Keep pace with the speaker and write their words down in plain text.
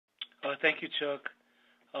Thank you, Chuck.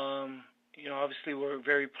 Obviously we're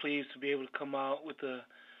very pleased to be able to come out with a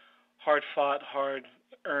hard-fought,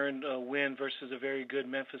 hard-earned win versus a very good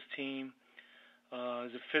Memphis team.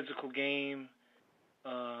 It's a physical game.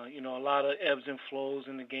 A lot of ebbs and flows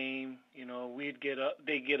in the game. We'd get up,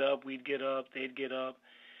 they'd get up, we'd get up, they'd get up.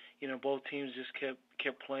 Both teams just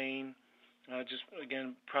kept playing. Just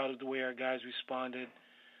again, proud of the way our guys responded.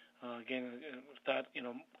 Again, thought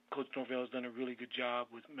Coach Norvell has done a really good job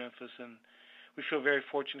with Memphis, and we feel very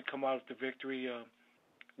fortunate to come out with the victory.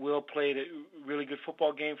 Will played a really good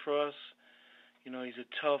football game for us. He's a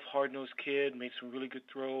tough, hard-nosed kid, made some really good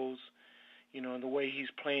throws. And the way he's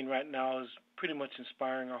playing right now is pretty much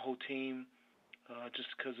inspiring our whole team, just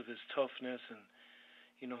because of his toughness and,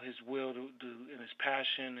 his will and his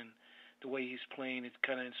passion, and the way he's playing, it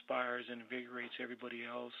kind of inspires and invigorates everybody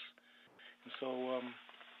else. And so,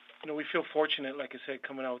 we feel fortunate, like I said,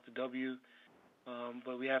 coming out with the W,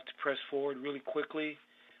 but we have to press forward really quickly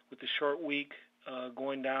with the short week,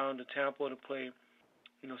 going down to Tampa to play,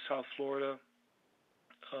 South Florida.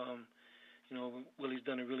 Willie's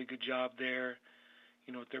done a really good job there,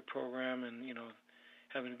 with their program and,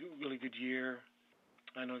 having a really good year.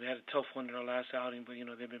 I know they had a tough one in our last outing, but,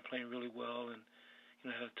 they've been playing really well and,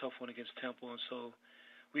 had a tough one against Temple. And so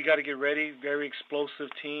we got to get ready. Very explosive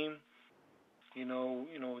team,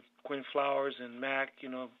 with Quinn Flowers and Mac,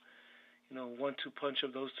 1-2 punch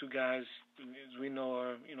of those two guys, as we know,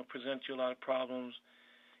 are, present you a lot of problems,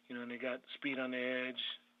 and they got speed on the edge.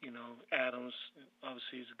 Adams,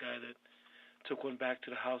 obviously, is a guy that took one back to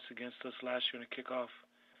the house against us last year in a kickoff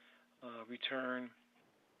return.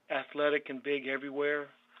 Athletic and big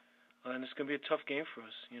everywhere, and it's going to be a tough game for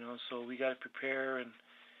us, so we got to prepare and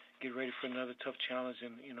get ready for another tough challenge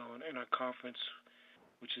in our conference,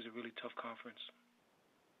 which is a really tough conference.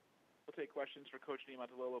 We'll take questions for Coach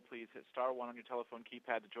Niumatalolo. Please hit *1 on your telephone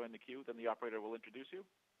keypad to join the queue. Then the operator will introduce you.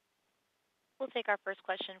 We'll take our first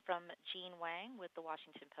question from Gene Wang with the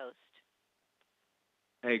Washington Post.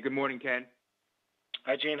 Hey, good morning, Ken.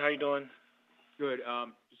 Hi, Gene. How you doing? Good.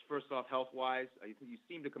 Just first off, health-wise, you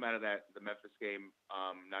seem to come out of the Memphis game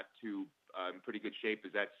not too in pretty good shape.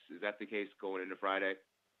 Is that the case going into Friday?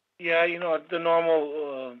 Yeah, the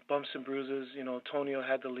normal bumps and bruises. Tonio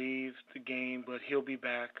had to leave the game, but he'll be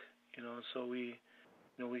back. So we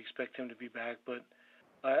expect him to be back. But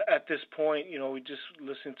at this point, we just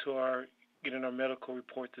listened to getting our medical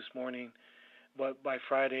report this morning. But by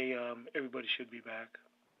Friday, everybody should be back.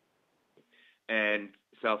 And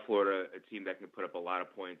South Florida, a team that can put up a lot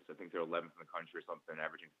of points. I think they're 11th in the country or something,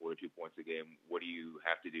 averaging 42 points a game. What do you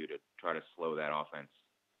have to do to try to slow that offense?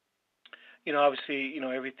 Obviously,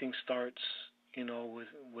 everything starts,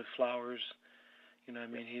 with Flowers.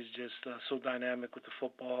 He's just so dynamic with the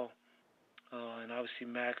football. And obviously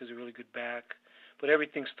Mac is a really good back. But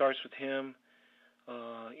everything starts with him.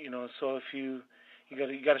 So if you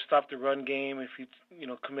got to stop the run game. If you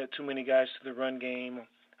commit too many guys to the run game,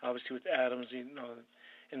 obviously with Adams,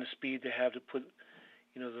 and the speed they have to put,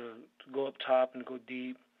 to go up top and go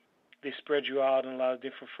deep, they spread you out in a lot of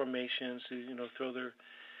different formations. To, throw their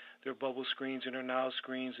bubble screens and their now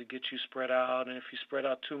screens to get you spread out. And if you spread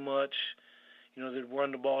out too much, they'd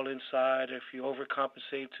run the ball inside. If you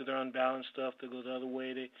overcompensate to their unbalanced stuff, they go the other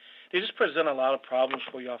way. They just present a lot of problems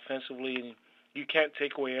for you offensively, and you can't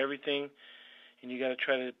take away everything, and you got to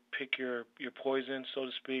try to pick your poison, so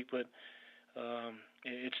to speak. But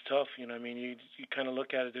it's tough, You kind of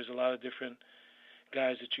look at it. There's a lot of different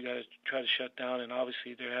guys that you got to try to shut down, and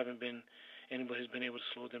obviously there haven't been anybody who's been able to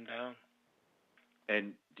slow them down.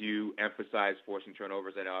 And do you emphasize forcing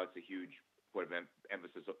turnovers? I know it's a huge point of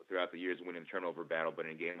emphasis throughout the years, winning the turnover battle, but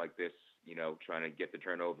in a game like this, trying to get the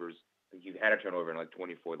turnovers. I think you've had a turnover in like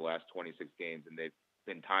 24 of the last 26 games, and they've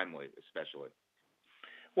been timely, especially.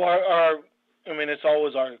 Well, it's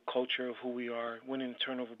always our culture of who we are, winning the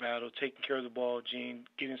turnover battle, taking care of the ball, Gene,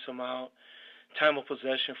 getting some out. Time of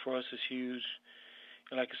possession for us is huge.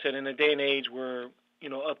 And like I said, in a day and age where,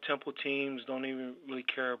 up-tempo teams don't even really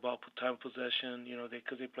care about time of possession,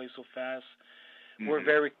 because they play so fast. Mm-hmm. We're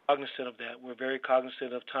very cognizant of that. We're very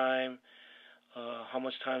cognizant of time, how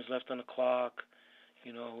much time's left on the clock,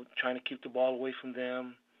 trying to keep the ball away from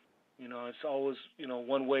them. It's always,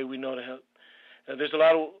 one way we know to help. There's a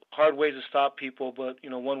lot of hard ways to stop people, but,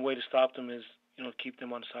 one way to stop them is, keep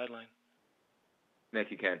them on the sideline. Thank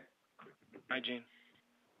you, Ken. Hi, Gene.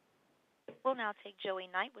 We'll now take Joey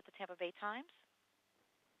Knight with the Tampa Bay Times.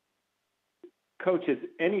 Coach, has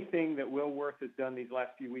anything that Will Worth has done these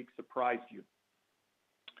last few weeks surprised you?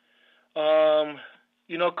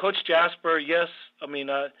 Coach Jasper, yes.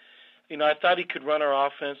 I thought he could run our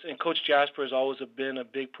offense, and Coach Jasper has always been a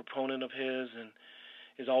big proponent of his, and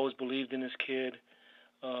has always believed in his kid.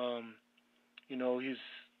 He's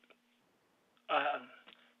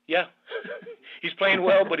yeah, he's playing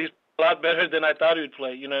well, but he's a lot better than I thought he would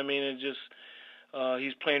play. You know what I mean? It just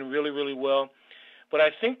he's playing really, really well. But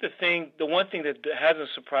I think the one thing that hasn't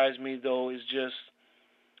surprised me though is just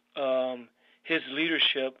his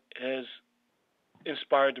leadership has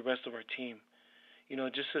inspired the rest of our team.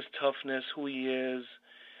 Just his toughness, who he is,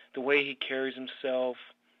 the way he carries himself.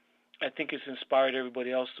 I think it's inspired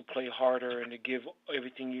everybody else to play harder and to give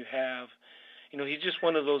everything you have. He's just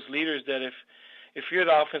one of those leaders that if you're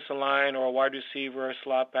the offensive line or a wide receiver or a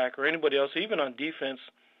slot back or anybody else, even on defense,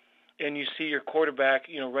 and you see your quarterback,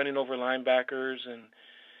 running over linebackers and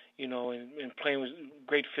playing with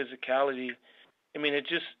great physicality, I mean, it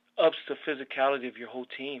just ups the physicality of your whole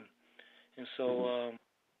team. And so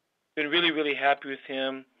been really, really happy with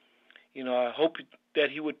him. I hope that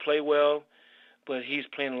he would play well, but he's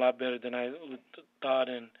playing a lot better than I thought,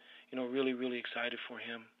 and, really, really excited for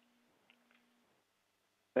him.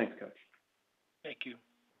 Thanks, Coach. Thank you.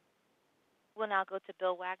 We'll now go to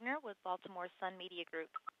Bill Wagner with Baltimore Sun Media Group.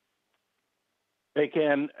 Hey,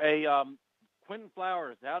 Ken. Hey, Quentin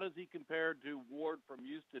Flowers, how does he compare to Ward from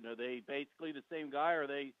Houston? Are they basically the same guy, or are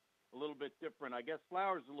they a little bit different? I guess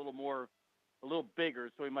Flowers is a little bigger,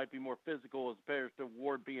 so he might be more physical as opposed to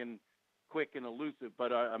Ward being quick and elusive.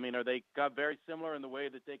 But, are they got very similar in the way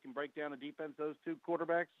that they can break down a defense, those two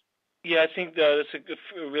quarterbacks? Yeah, I think that's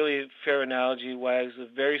a really fair analogy, Wags.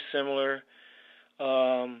 Very similar.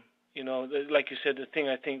 Like you said, the thing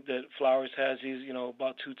I think that Flowers has, he's,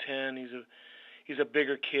 about 210. He's a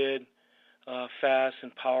bigger kid, fast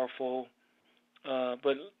and powerful,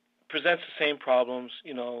 but presents the same problems.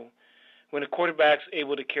 When a quarterback's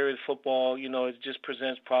able to carry the football, it just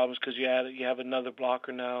presents problems because you have another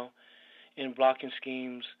blocker now in blocking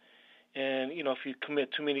schemes. And, if you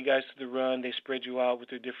commit too many guys to the run, they spread you out with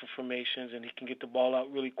their different formations, and he can get the ball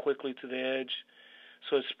out really quickly to the edge.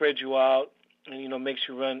 So it spreads you out and, makes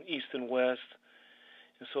you run east and west.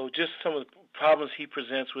 And so just some of the problems he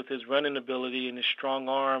presents with his running ability and his strong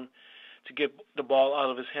arm to get the ball out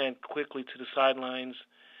of his hand quickly to the sidelines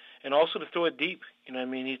and also to throw it deep.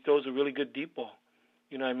 He throws a really good deep ball.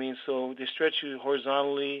 So they stretch you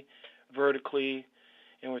horizontally, vertically,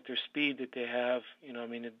 and with their speed that they have,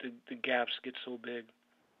 the gaps get so big.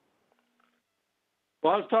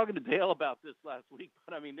 Well, I was talking to Dale about this last week,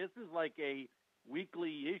 but, this is like a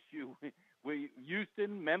weekly issue with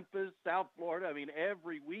Houston, Memphis, South Florida.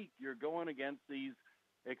 Every week you're going against these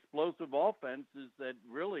explosive offenses that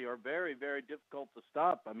really are very, very difficult to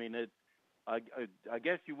stop. I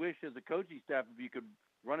guess you wish as a coaching staff if you could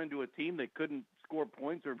run into a team that couldn't score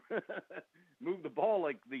points or move the ball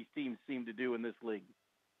like these teams seem to do in this league.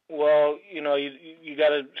 Well, you got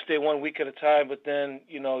to stay 1 week at a time, but then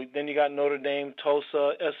you got Notre Dame,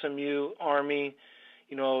 Tulsa, SMU, Army.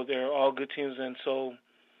 They're all good teams, and so,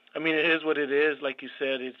 it is what it is. Like you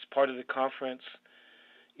said, it's part of the conference.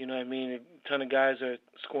 A ton of guys are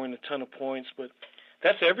scoring a ton of points, but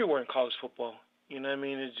that's everywhere in college football.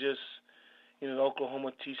 It's just, the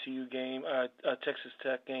Oklahoma TCU game, Texas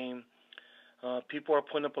Tech game. People are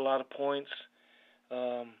putting up a lot of points.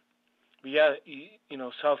 But yeah,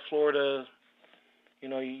 South Florida,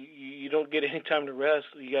 you don't get any time to rest.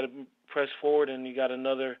 You got to press forward, and you got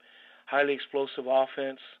another highly explosive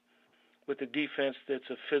offense with a defense that's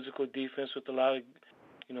a physical defense with a lot of,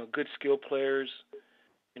 good skill players.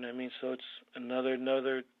 So it's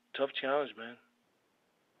another tough challenge, man.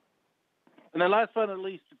 And then last but not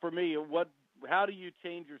least for me, how do you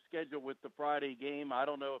change your schedule with the Friday game? I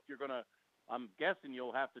don't know if you're going to, I'm guessing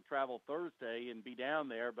you'll have to travel Thursday and be down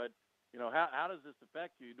there, but how does this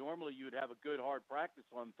affect you? Normally you would have a good hard practice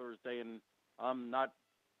on Thursday, and I'm not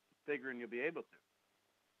figuring you'll be able to.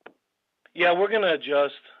 Yeah, we're going to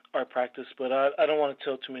adjust our practice, but I don't want to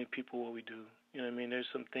tell too many people what we do. There's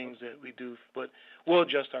some things that we do, but we'll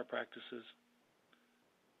adjust our practices.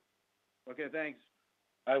 Okay, thanks.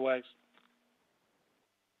 Bye, Wags.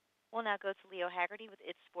 We'll now go to Leo Haggerty with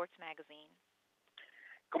It's Sports Magazine.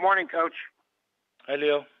 Good morning, Coach. Hi,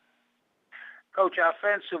 Leo. Coach,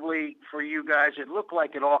 offensively for you guys, it looked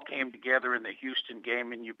like it all came together in the Houston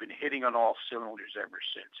game, and you've been hitting on all cylinders ever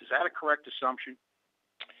since. Is that a correct assumption?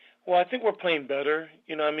 Well, I think we're playing better,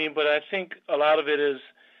 but I think a lot of it is,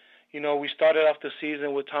 we started off the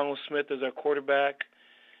season with Tongo Smith as our quarterback,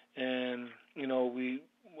 and, we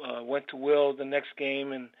went to Will the next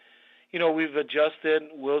game, and, we've adjusted.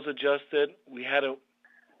 Will's adjusted. We have a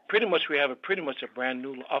pretty much a brand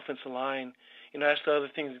new offensive line. That's the other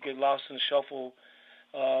things that get lost in the shuffle.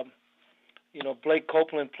 Blake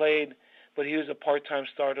Copeland played, but he was a part-time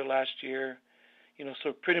starter last year.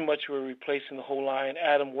 So pretty much we're replacing the whole line.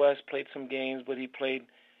 Adam West played some games, but he played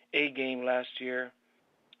a game last year.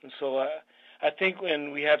 And so I think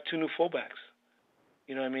when we have two new fullbacks,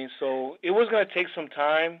 So it was going to take some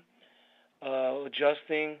time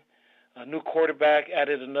adjusting. A new quarterback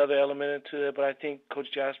added another element into it, but I think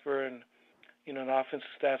Coach Jasper and, the offensive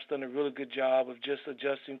staff's done a really good job of just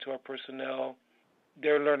adjusting to our personnel.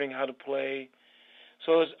 They're learning how to play.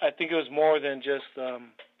 So I think it was more than just,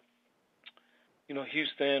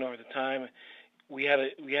 Houston or the time. We had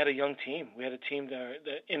a young team. We had a team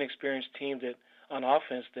that inexperienced team that on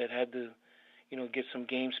offense that had to, get some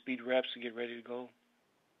game speed reps to get ready to go.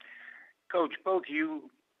 Coach, both you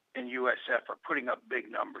and USF are putting up big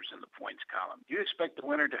numbers in the points column. Do you expect the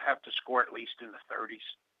winner to have to score at least in the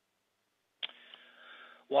 30s?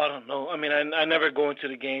 Well, I don't know. I mean, I never go into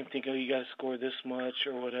the game thinking, you got to score this much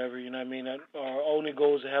or whatever. Our only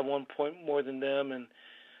goal is to have 1 point more than them. And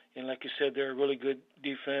like you said, they're a really good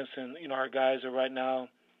defense. And, our guys are right now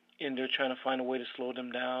in there trying to find a way to slow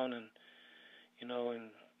them down. And,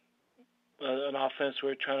 an offense,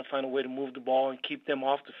 we're trying to find a way to move the ball and keep them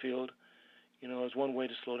off the field. Is one way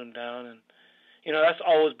to slow them down. And, that's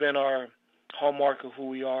always been our hallmark of who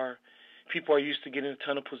we are. People are used to getting a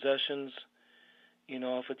ton of possessions.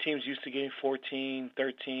 If a team's used to getting 14,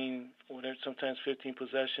 13, whatever, sometimes 15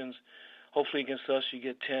 possessions, hopefully against us you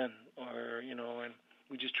get 10 or, and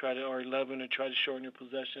we just try to, or 11 or try to shorten your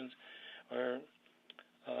possessions. But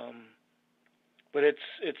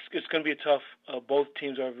it's going to be tough. Both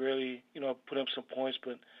teams are really, putting up some points,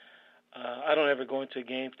 but I don't ever go into a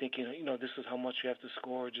game thinking, this is how much you have to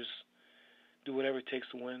score. Just do whatever it takes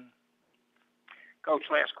to win. Coach,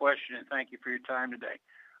 last question, and thank you for your time today.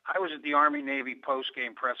 I was at the Army-Navy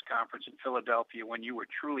post-game press conference in Philadelphia when you were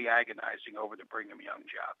truly agonizing over the Brigham Young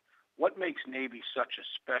job. What makes Navy such a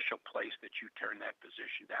special place that you turned that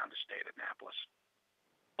position down to stay at Annapolis?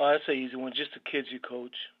 Oh, that's an easy one. Just the kids you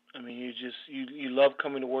coach. I mean, you love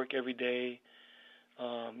coming to work every day.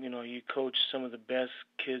 You coach some of the best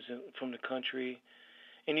kids from the country,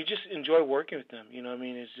 and you just enjoy working with them.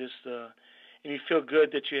 It's just, and you feel good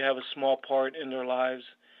that you have a small part in their lives.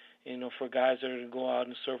 For guys that are going to go out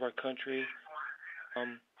and serve our country.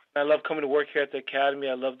 I love coming to work here at the academy.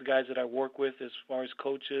 I love the guys that I work with as far as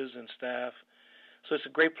coaches and staff. So it's a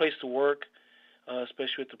great place to work,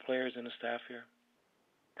 especially with the players and the staff here.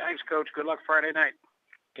 Thanks, Coach. Good luck Friday night.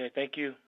 Okay, thank you.